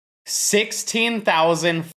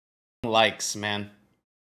16,000 likes, man.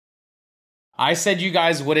 I said you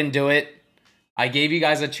guys wouldn't do it. I gave you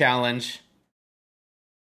guys a challenge.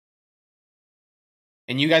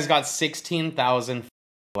 And you guys got 16,000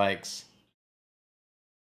 likes.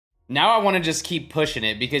 Now I want to just keep pushing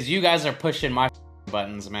it because you guys are pushing my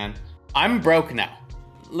buttons, man. I'm broke now.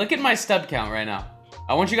 Look at my stub count right now.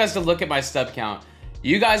 I want you guys to look at my stub count.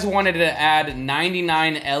 You guys wanted to add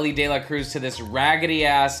 99 Ellie De La Cruz to this raggedy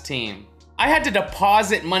ass team. I had to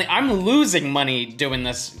deposit money. I'm losing money doing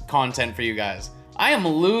this content for you guys. I am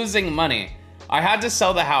losing money. I had to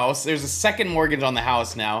sell the house. There's a second mortgage on the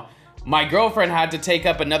house now. My girlfriend had to take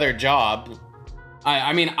up another job.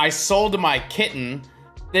 I mean, I sold my kitten.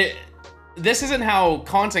 This isn't how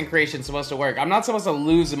content creation is supposed to work. I'm not supposed to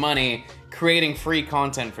lose money creating free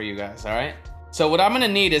content for you guys, all right? So what I'm gonna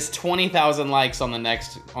need is 20,000 likes on the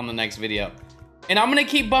next video. And I'm gonna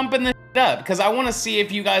keep bumping this up because I wanna see if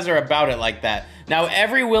you guys are about it like that. Now,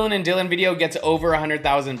 every Willin and Dylan video gets over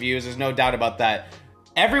 100,000 views. There's no doubt about that.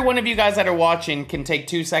 Every one of you guys that are watching can take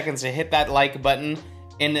 2 seconds to hit that like button.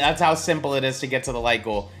 And that's how simple it is to get to the like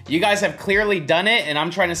goal. You guys have clearly done it, and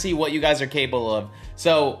I'm trying to see what you guys are capable of.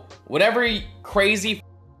 So, whatever crazy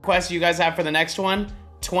quest you guys have for the next one,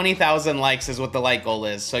 20,000 likes is what the like goal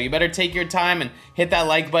is. So you better take your time and hit that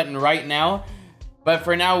like button right now. But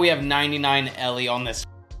for now, we have 99 Ellie on this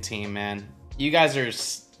team, man. You guys are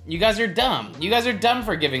dumb. You guys are dumb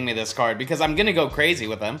for giving me this card because I'm gonna go crazy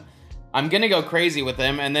with them. I'm gonna go crazy with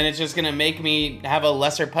them, and then it's just gonna make me have a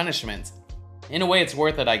lesser punishment. In a way, it's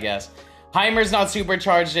worth it, I guess. Heimer's not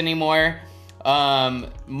supercharged anymore.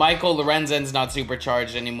 Michael Lorenzen's not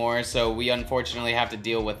supercharged anymore, so we unfortunately have to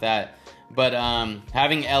deal with that. But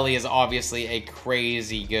having Ellie is obviously a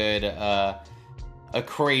crazy good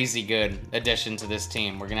addition to this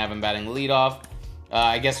team. We're gonna have him batting leadoff.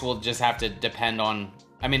 I guess we'll just have to depend on.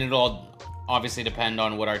 I mean, it'll obviously depend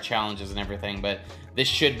on what our challenges and everything, but this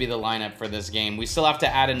should be the lineup for this game. We still have to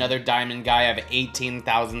add another diamond guy. I have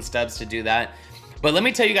 18,000 stubs to do that. But let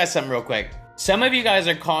me tell you guys something real quick. Some of you guys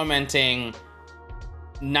are commenting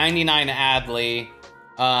 99 Adley,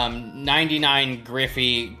 99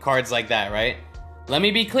 Griffey, cards like that, right? Let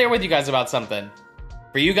me be clear with you guys about something.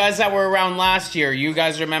 For you guys that were around last year, you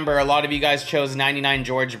guys remember a lot of you guys chose 99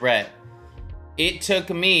 George Brett. It took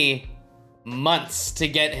me months to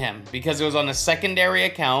get him because it was on a secondary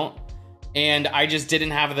account and I just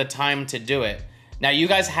didn't have the time to do it. Now you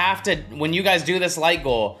guys have to, when you guys do this like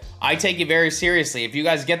goal, I take it very seriously. If you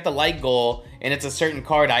guys get the like goal and it's a certain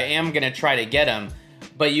card, I am gonna try to get him.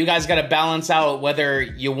 But you guys gotta balance out whether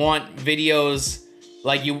you want videos,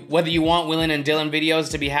 whether you want Willin and Dylan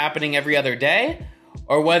videos to be happening every other day,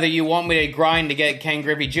 or whether you want me to grind to get Ken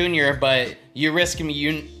Griffey Jr., but you risk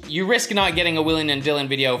not getting a Willin and Dylan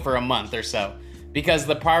video for a month or so. Because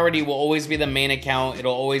the priority will always be the main account.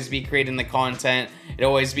 It'll always be creating the content. It'll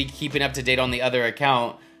always be keeping up to date on the other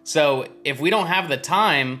account. So if we don't have the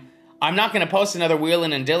time, I'm not gonna post another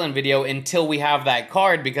Willin and Dylan video until we have that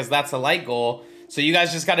card because that's the like goal. So you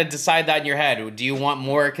guys just gotta decide that in your head. Do you want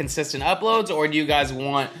more consistent uploads or do you guys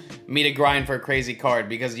want me to grind for a crazy card?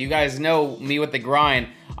 Because you guys know me with the grind.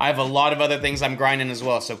 I have a lot of other things I'm grinding as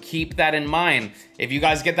well. So keep that in mind. If you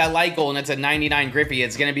guys get that like goal and it's a 99 Griffey,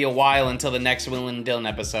 it's gonna be a while until the next Willin and Dylan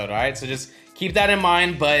episode, all right? So just keep that in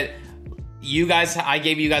mind, but you guys, I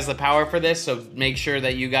gave you guys the power for this, so make sure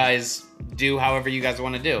that you guys do however you guys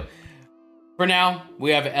wanna do. For now,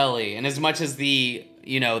 we have Ellie, and as much as the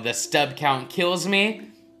stub count kills me,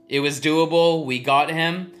 it was doable. We got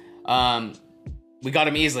him. We got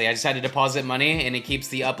him easily. I just had to deposit money, and it keeps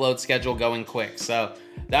the upload schedule going quick. So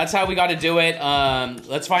that's how we got to do it.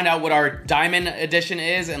 Let's find out what our Diamond Edition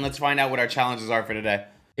is, and let's find out what our challenges are for today.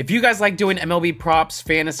 If you guys like doing MLB props,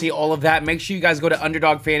 fantasy, all of that, make sure you guys go to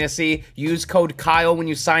Underdog Fantasy. Use code Kyle when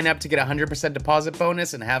you sign up to get a 100% deposit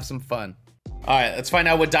bonus and have some fun. All right, let's find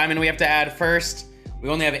out what diamond we have to add first. We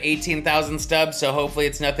only have 18,000 stubs, so hopefully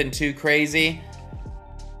it's nothing too crazy.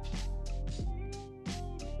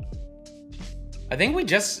 I think we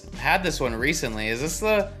just had this one recently. Is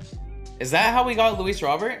that how we got Luis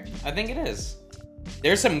Robert? I think it is.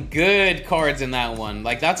 There's some good cards in that one.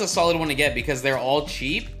 Like, that's a solid one to get because they're all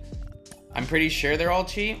cheap. I'm pretty sure they're all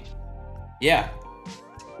cheap. Yeah.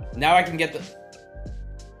 Now I can get the...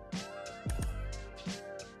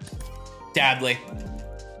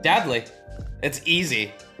 Dadley. It's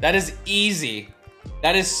easy. That is easy.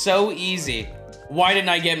 That is so easy. Why didn't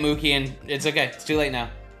I get Mookie? And it's okay. It's too late now.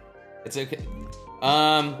 It's okay.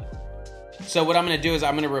 So what I'm gonna do is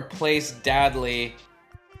I'm gonna replace Dadley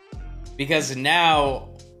because now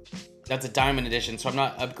that's a diamond edition. So I'm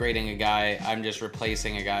not upgrading a guy. I'm just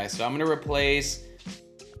replacing a guy. So I'm gonna replace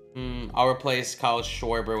I'll replace Kyle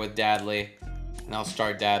Schwarber with Dadley, and I'll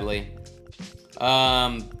start Dadley.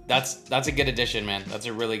 That's a good addition, man. That's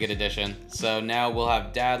a really good addition. So now we'll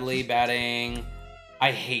have Dadley batting.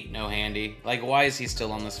 I hate No Handy. Like, why is he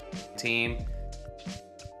still on this team?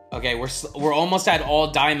 Okay, we're almost at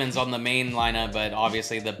all diamonds on the main lineup, but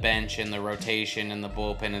obviously the bench and the rotation and the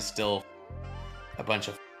bullpen is still a bunch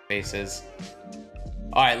of faces.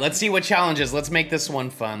 All right, let's see what challenges. Let's make this one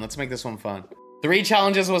fun. Let's make this one fun. 3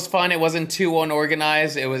 challenges was fun. It wasn't too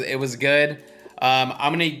unorganized. It was good.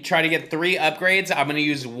 I'm gonna try to get 3 upgrades. I'm gonna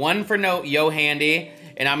use 1 for Yo Handy,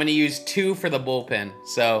 and I'm gonna use 2 for the bullpen.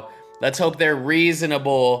 So let's hope they're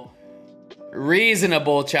reasonable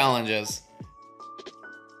challenges.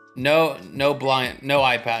 No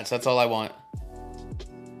eye patch. That's all I want.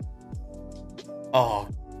 Oh,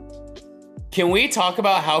 can we talk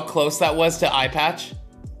about how close that was to eye patch?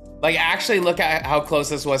 Like, actually look at how close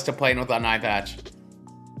this was to playing with an eye patch.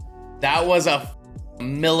 That was a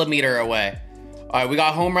millimeter away. All right, we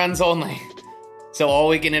got home runs only. So all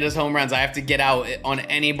we can hit is home runs. I have to get out on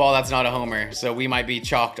any ball that's not a homer. So we might be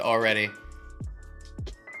chalked already.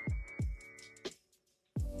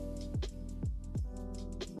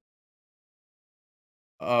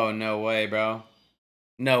 Oh, no way, bro.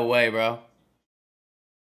 No way, bro.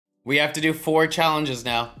 We have to do 4 challenges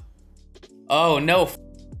now. Oh, no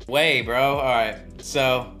way, bro. All right,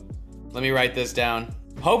 so let me write this down.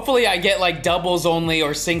 Hopefully I get like doubles only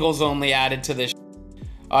or singles only added to this.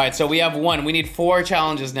 All right, so we have 1. We need 4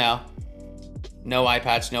 challenges now. No eye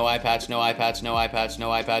patch, no eye patch, no eye patch, no eye patch,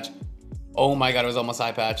 no eye patch. Oh my God, it was almost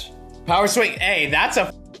eye patch. Power swing. Hey, that's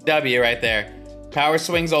a W right there. Power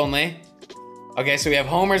swings only. Okay, so we have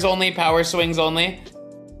homers only, power swings only.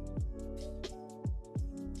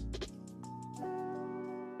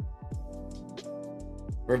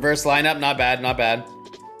 Reverse lineup, not bad, not bad.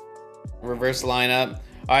 Reverse lineup.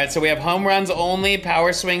 All right, so we have home runs only,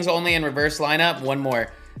 power swings only, and reverse lineup. 1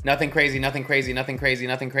 more. Nothing crazy, nothing crazy, nothing crazy,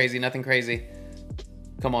 nothing crazy, nothing crazy.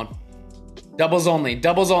 Come on. Doubles only,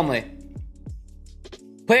 doubles only.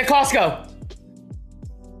 Play at Costco.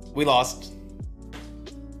 We lost.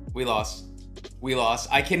 We lost. We lost.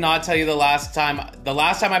 I cannot tell you the last time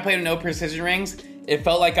I played with no precision rings, it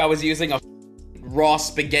felt like I was using a raw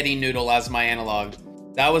spaghetti noodle as my analog.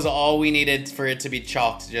 That was all we needed for it to be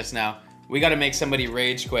chalked just now. We gotta make somebody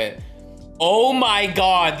rage quit. Oh my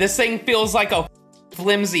God, this thing feels like a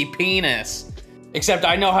flimsy penis. Except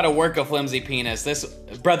I know how to work a flimsy penis.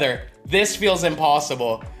 Brother, this feels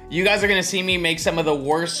impossible. You guys are gonna see me make some of the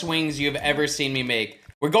worst swings you've ever seen me make.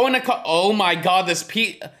 We're going to, oh my God,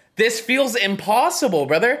 this feels impossible,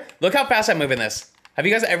 brother. Look how fast I'm moving this. Have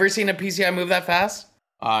you guys ever seen a PCI move that fast?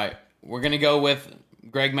 All right, we're gonna go with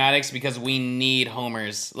Greg Maddux because we need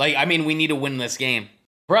homers. Like, I mean, we need to win this game.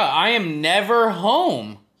 Bruh, I am never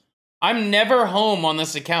home. I'm never home on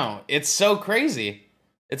this account. It's so crazy.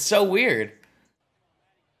 It's so weird.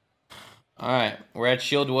 All right, we're at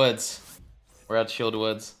Shield Woods. We're at Shield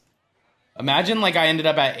Woods. Imagine like I ended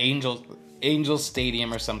up at Angel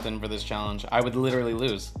Stadium or something for this challenge. I would literally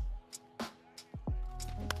lose.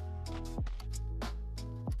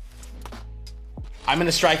 I'm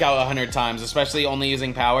gonna strike out 100 times, especially only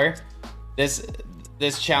using power. This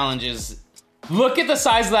challenge is... Look at the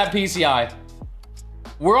size of that PCI.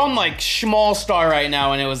 We're on like small star right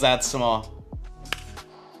now and it was that small.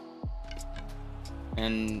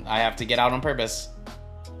 And I have to get out on purpose.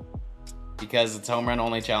 Because it's home run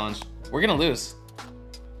only challenge. We're gonna lose.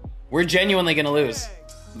 We're genuinely gonna lose.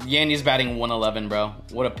 Yandy's batting 111, bro.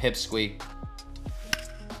 What a pipsqueak.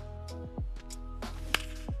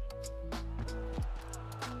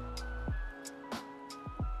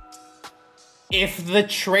 If the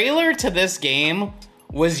trailer to this game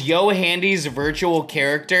was Yo Handy's virtual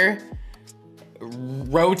character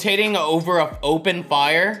rotating over an open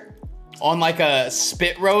fire on like a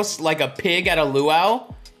spit roast, like a pig at a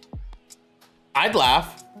luau, I'd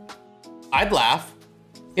laugh. I'd laugh.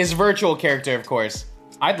 His virtual character, of course.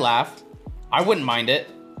 I'd laugh. I wouldn't mind it.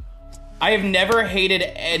 I have never hated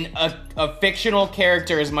a fictional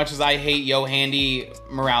character as much as I hate Yo Handy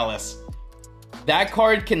Morales. That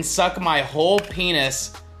card can suck my whole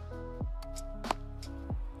penis.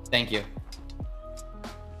 Thank you.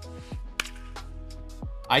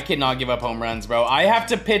 I cannot give up home runs, bro. I have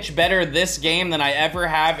to pitch better this game than I ever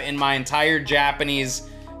have in my entire Japanese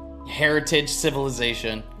heritage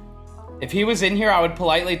civilization. If he was in here, I would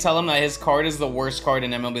politely tell him that his card is the worst card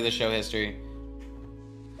in MLB the Show history.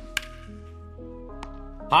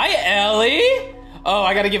 Hi, Ellie! Oh,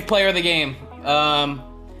 I gotta give player of the game.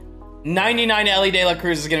 99 Ellie De La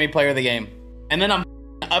Cruz is gonna be player of the game. And then I'm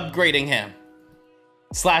upgrading him.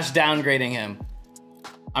 / downgrading him.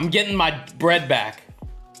 I'm getting my bread back.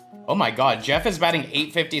 Oh my God, Jeff is batting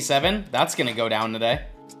 857. That's gonna go down today.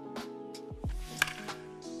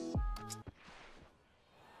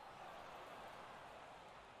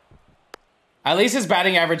 At least his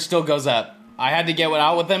batting average still goes up. I had to get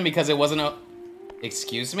out with him because it wasn't a...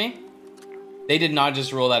 Excuse me? They did not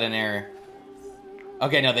just rule that an error.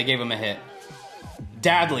 Okay, no, they gave him a hit.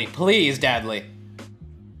 Dadley, please, Dadley.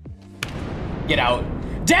 Get out.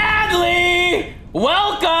 Dadley!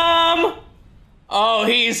 Welcome! Oh,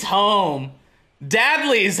 he's home.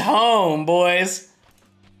 Dadley's home, boys.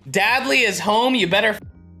 Dadley is home, you better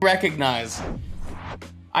recognize.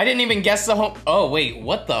 I didn't even guess the home... Oh, wait,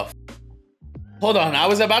 what the... Hold on, I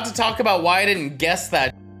was about to talk about why I didn't guess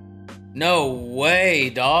that. No way,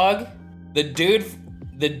 dog. The dude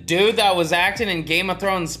that was acting in Game of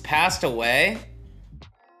Thrones passed away?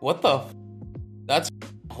 What the f? That's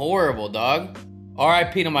horrible, dog.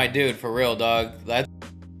 RIP to my dude, for real, dog. That's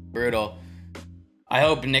brutal. I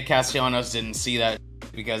hope Nick Castellanos didn't see that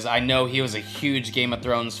because I know he was a huge Game of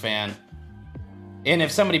Thrones fan. And if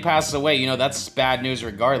somebody passes away, you know, that's bad news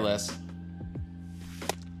regardless.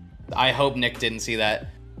 I hope Nick didn't see that.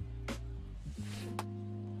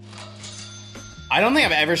 I don't think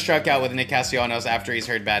I've ever struck out with Nick Castellanos after he's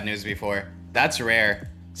heard bad news before. That's rare.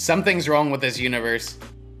 Something's wrong with this universe.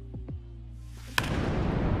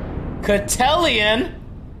 Cotellian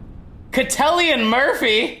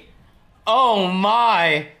Murphy? Oh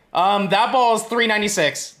my. That ball is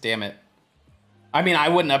 396. Damn it. I mean, I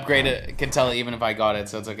wouldn't upgrade it, Cotelli, even if I got it,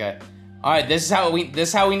 so it's okay. All right, this is how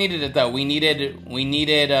we needed it though. We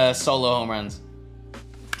needed solo home runs.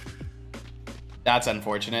 That's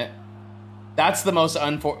unfortunate. That's the most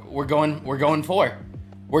we're going for.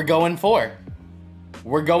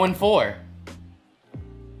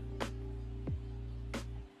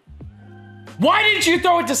 Why didn't you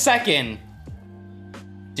throw it to second?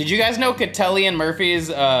 Did you guys know Cotellian Murphy is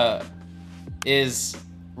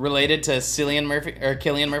related to Cillian Murphy or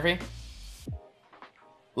Cillian Murphy?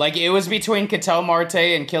 Like, it was between Ketel Marte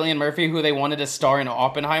and Cillian Murphy who they wanted to star in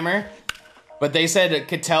Oppenheimer. But they said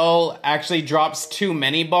Ketel actually drops too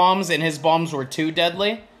many bombs and his bombs were too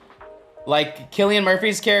deadly. Like, Cillian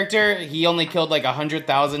Murphy's character, he only killed like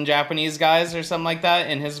 100,000 Japanese guys or something like that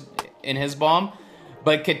in his bomb.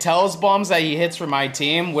 But Ketel's bombs that he hits for my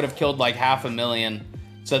team would have killed like 500,000.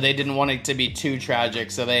 So they didn't want it to be too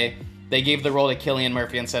tragic. So they gave the role to Cillian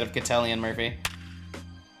Murphy instead of Cotellian Murphy.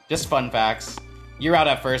 Just fun facts. You're out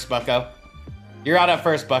at first, bucko. You're out at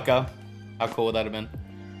first, bucko. How cool would that have been?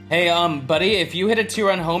 Hey, buddy, if you hit a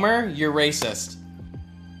 2-run homer, you're racist.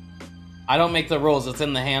 I don't make the rules, it's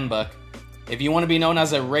in the handbook. If you want to be known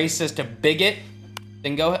as a racist bigot,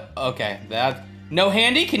 then go, okay, that. No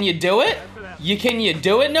Handy, can you do it? Can you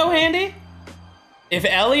do it, No Handy? If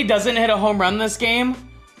Ellie doesn't hit a home run this game,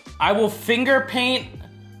 I will finger paint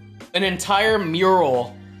an entire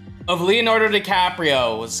mural of Leonardo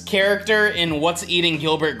DiCaprio's character in What's Eating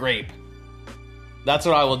Gilbert Grape. That's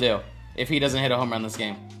what I will do if he doesn't hit a home run this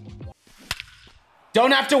game.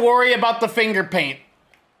 Don't have to worry about the finger paint.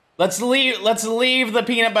 Let's leave the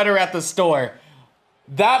peanut butter at the store.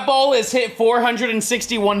 That ball is hit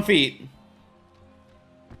 461 feet.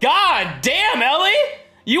 God damn, Ellie!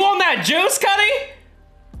 You on that juice, Cuddy?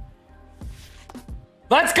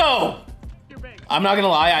 Let's go! I'm not gonna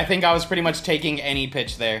lie, I think I was pretty much taking any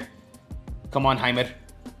pitch there. Come on, Heimer.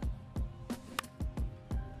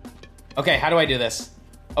 Okay, how do I do this?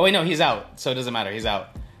 Oh wait, no, he's out, so it doesn't matter, he's out.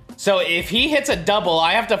 So if he hits a double,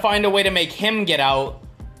 I have to find a way to make him get out,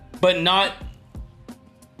 but not...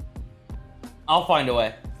 I'll find a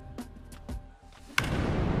way.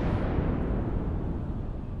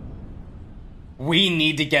 We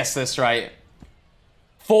need to guess this right.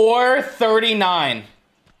 439.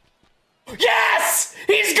 Yes!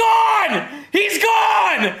 He's gone! He's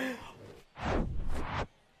gone!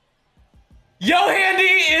 Yo Handy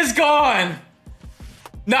is gone!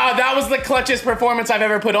 Nah, that was the clutchest performance I've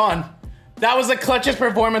ever put on. That was the clutchest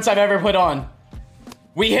performance I've ever put on.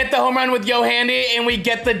 We hit the home run with Yo Handy and we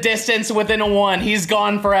get the distance within a 1. He's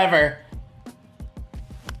gone forever.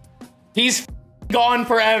 He's gone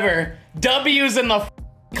forever. W's in the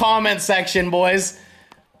comment section, boys.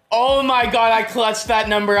 Oh my god, I clutched that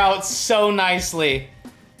number out so nicely.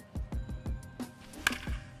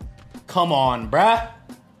 Come on, bruh.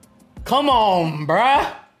 Come on,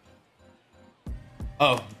 bruh.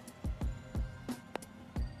 Oh.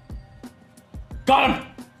 Got him.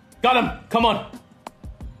 Got him. Come on.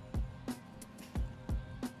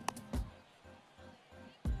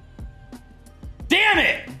 Damn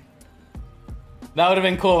it! That would have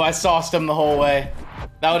been cool if I sauced him the whole way.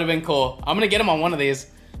 That would have been cool. I'm gonna get him on one of these.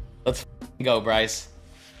 Let's go, Bryce.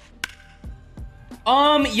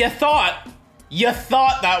 You thought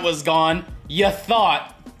that was gone. You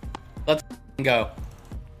thought. Let's go.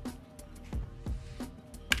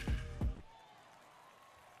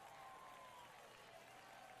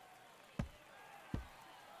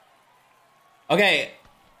 Okay,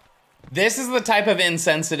 this is the type of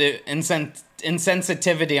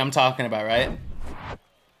insensitivity I'm talking about, right?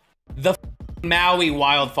 The Maui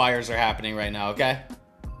wildfires are happening right now, okay?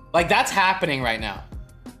 Like, that's happening right now.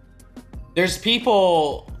 There's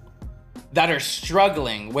people that are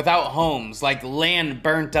struggling without homes, like land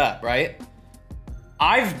burnt up, right?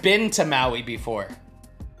 I've been to Maui before,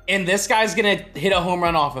 and this guy's gonna hit a home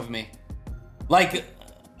run off of me. Like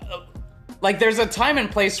there's a time and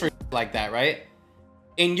place for like that, right?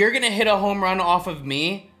 And you're gonna hit a home run off of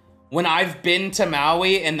me when I've been to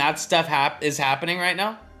Maui and that stuff is happening right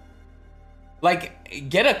now? Like,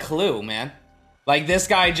 get a clue, man. Like, this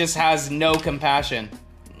guy just has no compassion.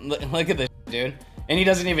 Look at this, dude. And he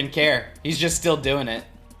doesn't even care. He's just still doing it.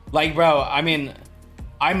 Like, bro, I mean,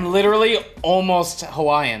 I'm literally almost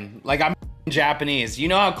Hawaiian. Like, I'm Japanese. You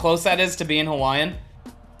know how close that is to being Hawaiian?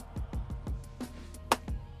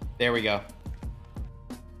 There we go.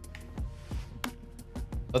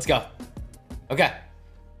 Let's go. Okay.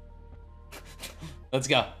 Let's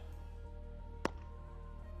go.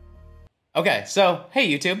 Okay, so, hey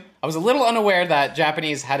YouTube. I was a little unaware that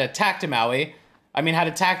Japanese had attacked Maui. I mean, had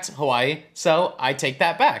attacked Hawaii, so I take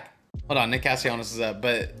that back. Hold on, Nick Castellanos is up,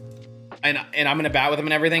 but... And I'm gonna bat with him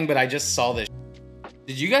and everything, but I just saw this.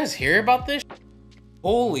 Did you guys hear about this?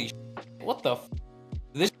 Holy what the f?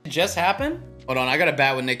 Did this just happen? Hold on, I gotta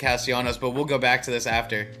bat with Nick Castellanos, but we'll go back to this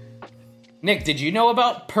after. Nick, did you know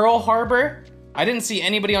about Pearl Harbor? I didn't see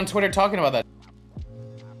anybody on Twitter talking about that.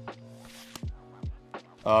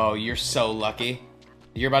 Oh, you're so lucky.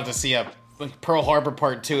 You're about to see a Pearl Harbor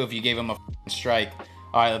Part 2 if you gave him a strike.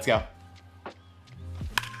 All right, let's go.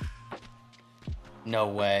 No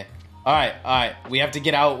way. All right. We have to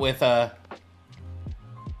get out with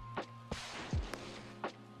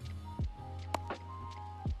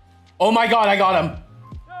Oh my God, I got him.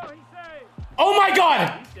 No, he's safe. Oh my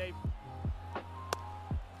God. He's safe.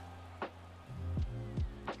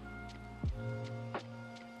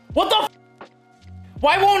 What the f?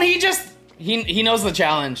 Why won't he just... He knows the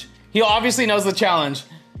challenge. He obviously knows the challenge.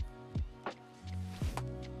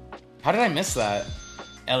 How did I miss that?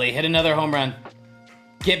 Ellie, hit another home run.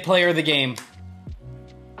 Get player of the game.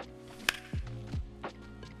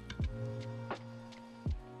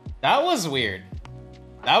 That was weird.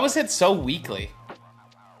 That was hit so weakly.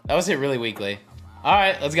 That was hit really weakly. All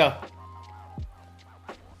right, let's go.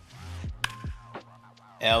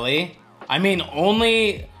 Ellie. I mean,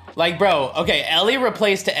 only... Like, bro, okay, Ellie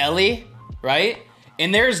replaced Ellie, right?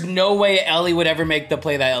 And there's no way Ellie would ever make the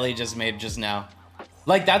play that Ellie just made just now.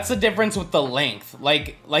 Like, that's the difference with the length.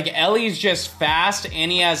 Like Ellie's just fast,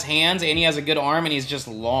 and he has hands, and he has a good arm, and he's just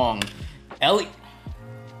long. Ellie...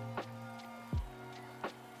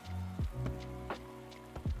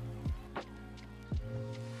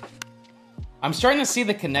 I'm starting to see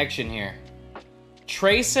the connection here.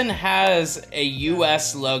 Trayson has a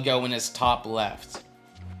US logo in his top left.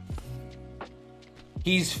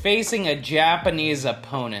 He's facing a Japanese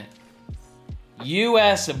opponent.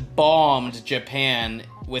 US bombed Japan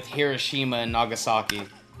with Hiroshima and Nagasaki.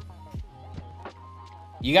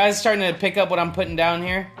 You guys starting to pick up what I'm putting down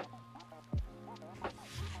here?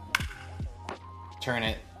 Turn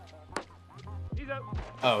it.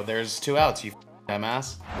 Oh, there's 2 outs, you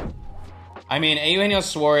dumbass. I mean, Eugenio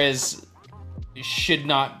Suarez should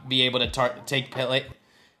not be able to take play.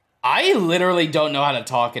 I literally don't know how to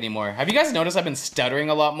talk anymore. Have you guys noticed I've been stuttering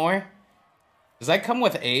a lot more? Does that come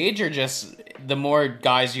with age, or just the more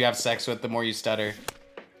guys you have sex with, the more you stutter?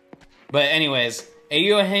 But anyways,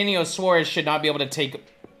 Eugenio Suarez should not be able to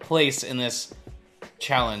take place in this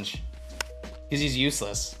challenge because he's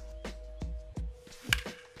useless.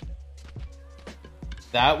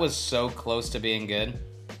 That was so close to being good.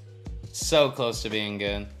 So close to being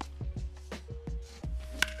good.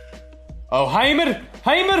 Oh, Heimer!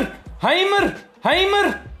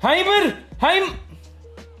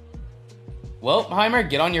 Well, Heimer,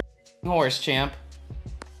 get on your horse, champ.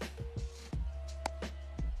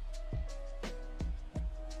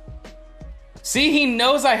 See, he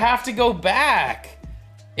knows I have to go back.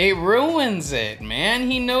 It ruins it, man.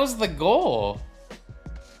 He knows the goal.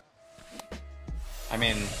 I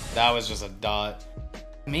mean, that was just a dot.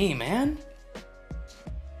 Me, man.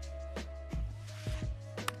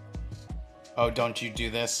 Oh, don't you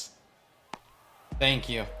do this. Thank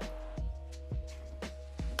you.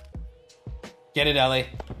 Get it, Ellie.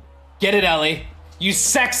 Get it, Ellie. You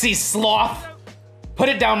sexy sloth. Put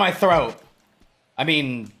it down my throat. I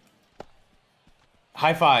mean,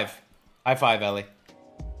 high five. High five, Ellie.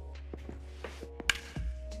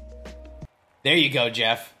 There you go,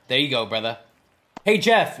 Jeff. There you go, brother. Hey,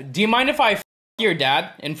 Jeff, do you mind if I f your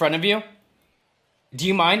dad in front of you? Do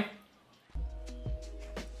you mind?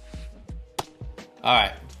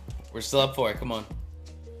 Alright. We're still up for it. Come on.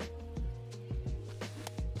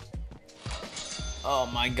 Oh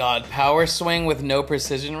my god. Power swing with no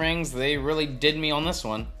precision rings. They really did me on this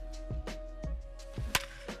one.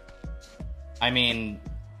 I mean,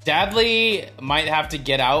 Dadley might have to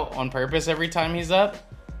get out on purpose every time he's up.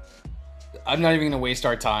 I'm not even going to waste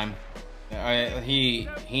our time. He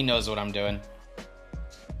knows what I'm doing.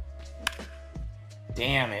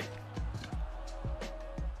 Damn it.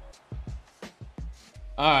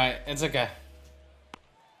 Alright, it's okay.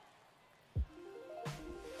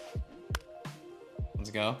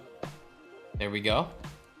 Let's go. There we go.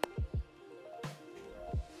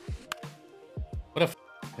 What a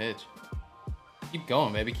pitch. Keep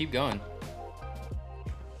going, baby. Keep going.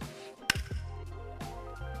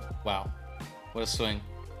 Wow. What a swing.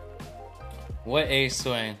 What a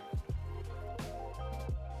swing.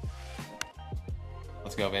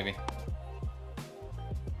 Let's go, baby.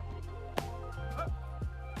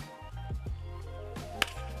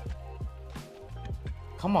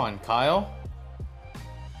 Come on, Kyle.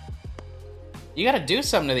 You gotta do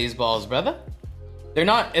something to these balls, brother. They're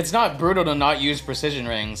not, it's not brutal to not use precision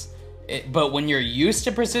rings. But when you're used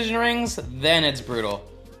to precision rings, then it's brutal.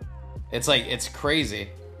 It's like, it's crazy.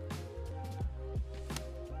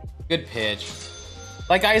 Good pitch.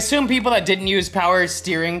 Like, I assume people that didn't use power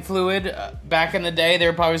steering fluid back in the day, they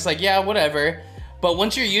were probably just like, yeah, whatever. But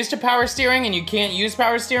once you're used to power steering and you can't use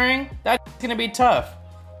power steering, that's gonna be tough.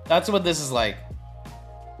 That's what this is like.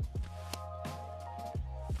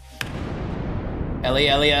 Ellie,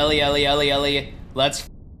 Ellie, Ellie, Ellie, Ellie, Ellie. Let's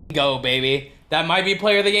go, baby. That might be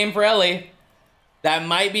player of the game for Ellie. That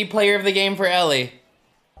might be player of the game for Ellie.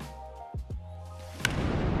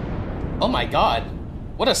 Oh my god.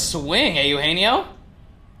 What a swing, Eugenio.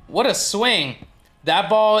 What a swing. That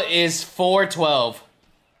ball is 412.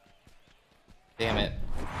 Damn it.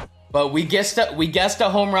 But we guessed a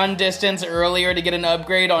home run distance earlier to get an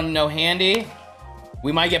upgrade on No Handy.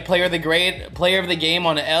 We might get player of the game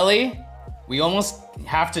on Ellie. We almost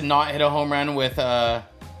have to not hit a home run with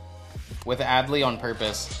Adley on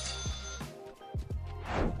purpose.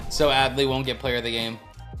 So Adley won't get player of the game.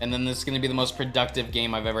 And then this is gonna be the most productive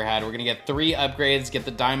game I've ever had. We're gonna get 3 upgrades, get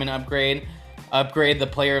the diamond upgrade, upgrade the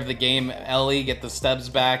player of the game, Ellie, get the Stubs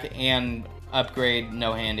back, and upgrade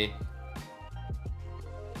No Handy.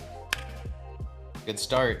 Good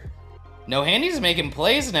start. No Handy's making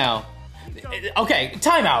plays now. Okay,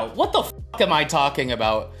 timeout. What the f am I talking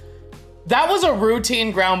about? That was a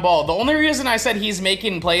routine ground ball. The only reason I said he's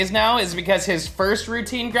making plays now is because his first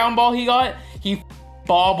routine ground ball he got, he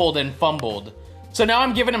bobbled and fumbled. So now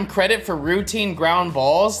I'm giving him credit for routine ground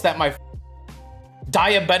balls that my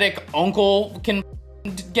diabetic uncle can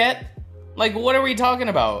get? Like, what are we talking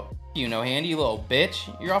about? You know, Handy, you little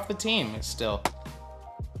bitch. You're off the team still.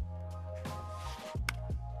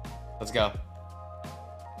 Let's go.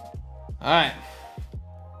 All right.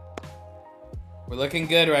 We're looking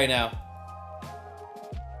good right now.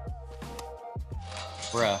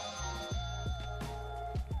 Bruh.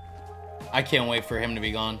 I can't wait for him to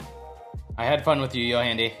be gone. I had fun with you, Yo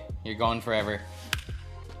Handy. You're gone forever.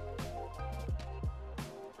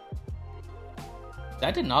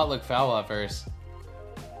 That did not look foul at first.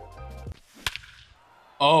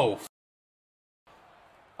 Oh.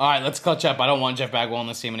 Alright, let's clutch up. I don't want Jeff Bagwell on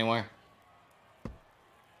this team anymore.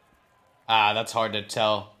 Ah, that's hard to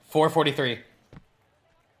tell. 443.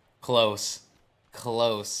 Close.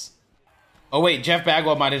 Close. Oh wait, Jeff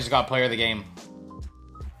Bagwell might have just got player of the game.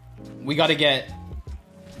 We gotta get...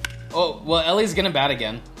 Oh, well, Ellie's gonna bat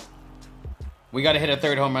again. We gotta hit a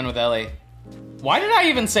 3rd home run with Ellie. Why did I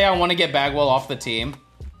even say I want to get Bagwell off the team?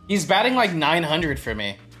 He's batting like 900 for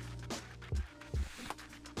me.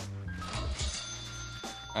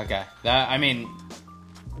 Okay, that, I mean...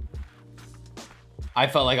 I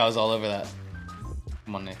felt like I was all over that.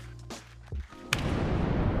 Come on, Nick.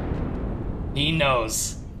 He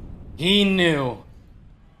knows. He knew.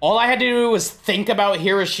 All I had to do was think about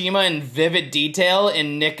Hiroshima in vivid detail,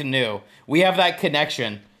 and Nick knew. We have that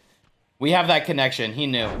connection. We have that connection. He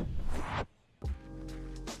knew.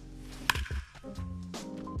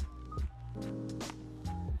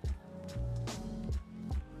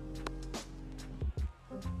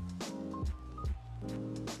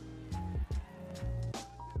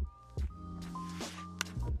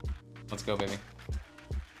 Let's go, baby.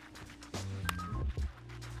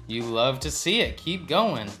 You love to see it. Keep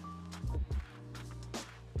going.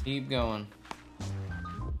 Keep going.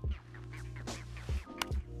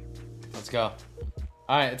 Let's go.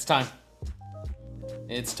 All right, it's time.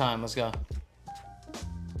 It's time. Let's go.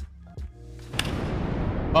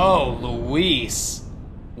 Oh, Luis.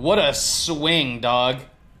 What a swing, dog.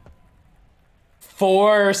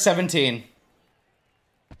 417.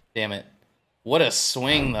 Damn it. What a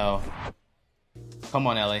swing, though. Come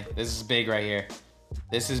on, Ellie. This is big right here.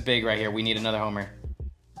 This is big right here. We need another homer.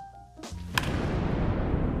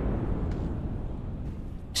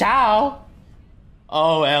 Ciao.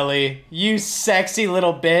 Oh, Ellie. You sexy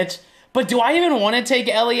little bitch. But do I even want to take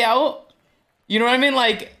Ellie out? You know what I mean?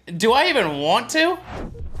 Like, do I even want to?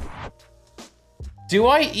 Do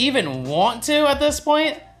I even want to at this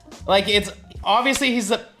point? Like, it's obviously he's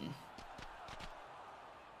the...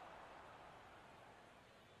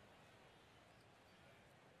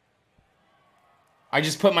 I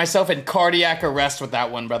just put myself in cardiac arrest with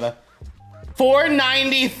that one, brother.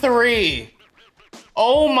 493.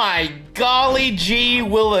 Oh my golly gee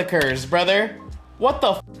willikers, brother. What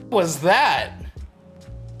the f was that?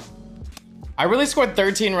 I really scored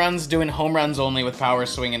 13 runs doing home runs only with power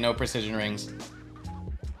swing and no precision rings.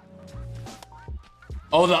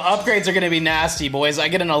 Oh, the upgrades are gonna be nasty, boys. I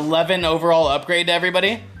get an 11 overall upgrade to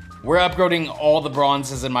everybody. We're upgrading all the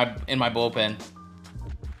bronzes in my bullpen.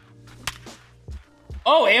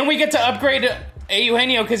 Oh, and we get to upgrade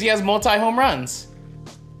Eugenio because he has multi-home runs.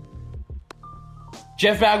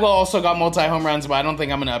 Jeff Bagwell also got multi-home runs, but I don't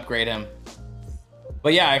think I'm gonna upgrade him.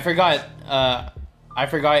 But yeah, I forgot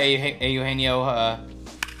Eugenio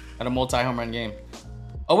had a multi-home run game.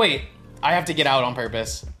 Oh wait, I have to get out on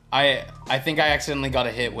purpose. I think I accidentally got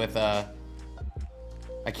a hit with I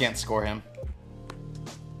can't score him.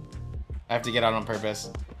 I have to get out on purpose.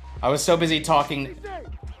 I was so busy talking.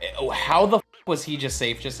 How the f was he just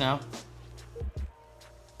safe just now?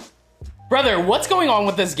 Brother, what's going on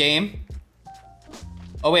with this game?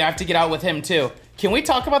 Oh wait, I have to get out with him too. Can we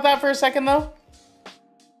talk about that for a second though?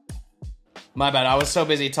 My bad, I was so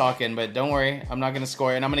busy talking, but don't worry, I'm not gonna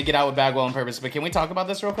score, and I'm gonna get out with Bagwell on purpose, but can we talk about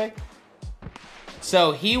this real quick?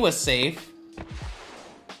 So he was safe.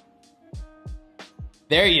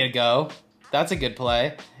 There you go. That's a good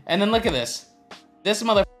play. And then look at this. This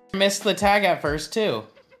mother missed the tag at first too.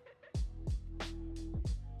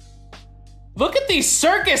 Look at these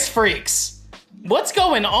circus freaks. What's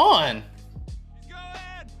going on? Go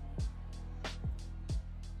ahead.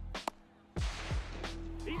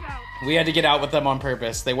 We had to get out with them on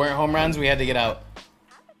purpose. They weren't home runs, we had to get out.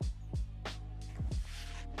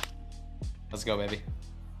 Let's go, baby.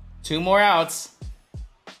 2 more outs.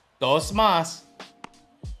 Dos más.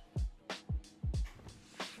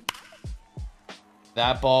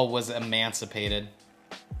 That ball was emancipated.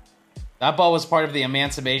 That ball was part of the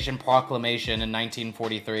Emancipation Proclamation in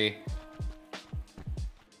 1943.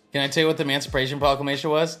 Can I tell you what the Emancipation Proclamation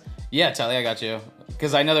was? Yeah, Telly, I got you.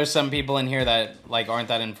 Because I know there's some people in here that like aren't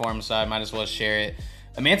that informed, so I might as well share it.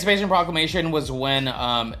 Emancipation Proclamation was when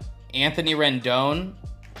Anthony Rendon,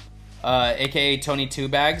 aka Tony Two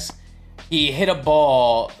Bags, he hit a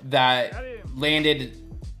ball that landed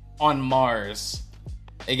on Mars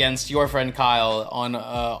against your friend Kyle on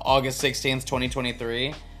August 16th,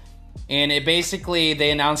 2023. And it basically,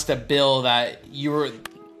 they announced a bill that you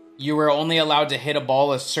were only allowed to hit a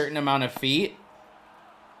ball a certain amount of feet.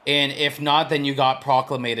 And if not, then you got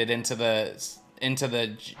proclamated into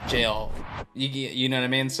the jail. You know what I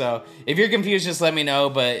mean? So if you're confused, just let me know.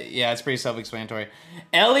 But yeah, it's pretty self-explanatory.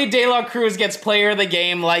 Ellie De La Cruz gets player of the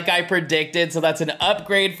game like I predicted. So that's an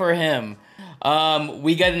upgrade for him.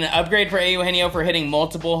 We got an upgrade for Eugenio for hitting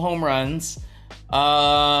multiple home runs.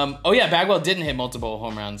 Oh yeah, Bagwell didn't hit multiple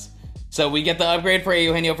home runs. So we get the upgrade for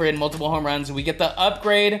Eugenio for hitting multiple home runs. We get the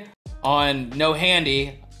upgrade on No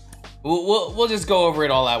Handy. We'll just go over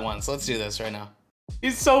it all at once. Let's do this right now.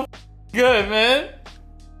 He's so good, man.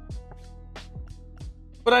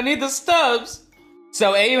 But I need the stubs.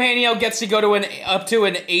 So Eugenio gets to go to up to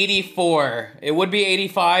an 84. It would be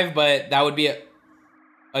 85, but that would be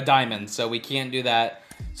a diamond, so we can't do that.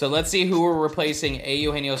 So let's see who we're replacing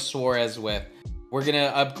Eugenio Suarez with. We're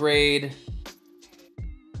gonna upgrade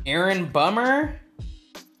Aaron Bummer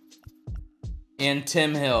and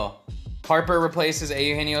Tim Hill. Harper replaces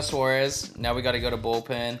Eugenio Suarez. Now we gotta go to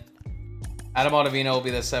bullpen. Adam Ottavino will be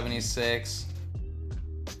the 76.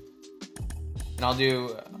 And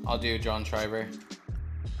I'll do John Schreiber.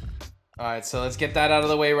 All right, so let's get that out of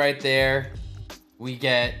the way right there. We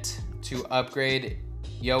get to upgrade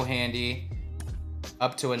Yo Handy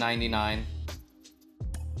up to a 99.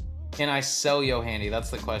 Can I sell Yo Handy? That's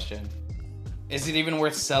the question. Is it even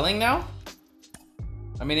worth selling now?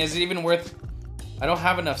 I mean, is it even worth... I don't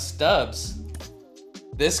have enough stubs.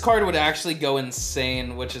 This card would actually go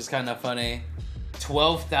insane, which is kind of funny.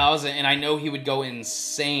 12,000, and I know he would go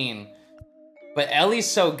insane. But Ellie's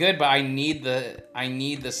so good, but I need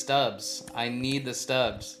the stubs. I need the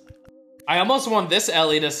stubs. I almost want this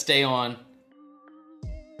Ellie to stay on.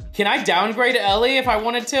 Can I downgrade Ellie if I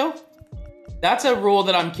wanted to? That's a rule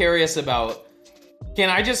that I'm curious about.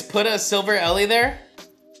 Can I just put a silver Ellie there?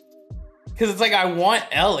 Because it's like, I want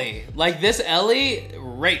Ellie. Like, this Ellie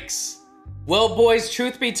rakes. Well, boys,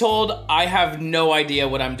 truth be told, I have no idea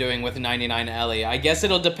what I'm doing with 99 Ellie. I guess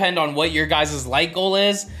it'll depend on what your guys' like goal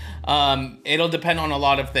is. It'll depend on a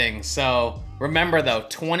lot of things. So remember though,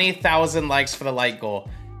 20,000 likes for the like goal.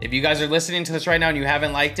 If you guys are listening to this right now and you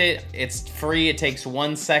haven't liked it, it's free. It takes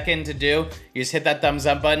 1 second to do. You just hit that thumbs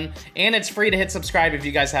up button, and it's free to hit subscribe if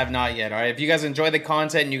you guys have not yet, all right? If you guys enjoy the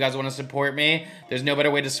content and you guys want to support me, there's no better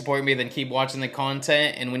way to support me than keep watching the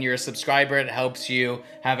content, and when you're a subscriber, it helps you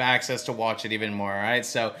have access to watch it even more, all right?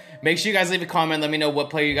 So make sure you guys leave a comment. Let me know what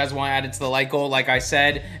player you guys want added to the like goal. Like I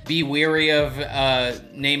said, be weary of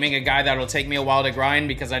naming a guy that'll take me a while to grind,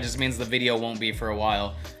 because that just means the video won't be for a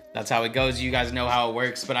while. That's how it goes. You guys know how it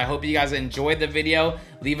works. But I hope you guys enjoyed the video.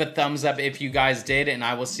 Leave a thumbs up if you guys did, and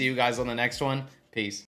I will see you guys on the next one. Peace.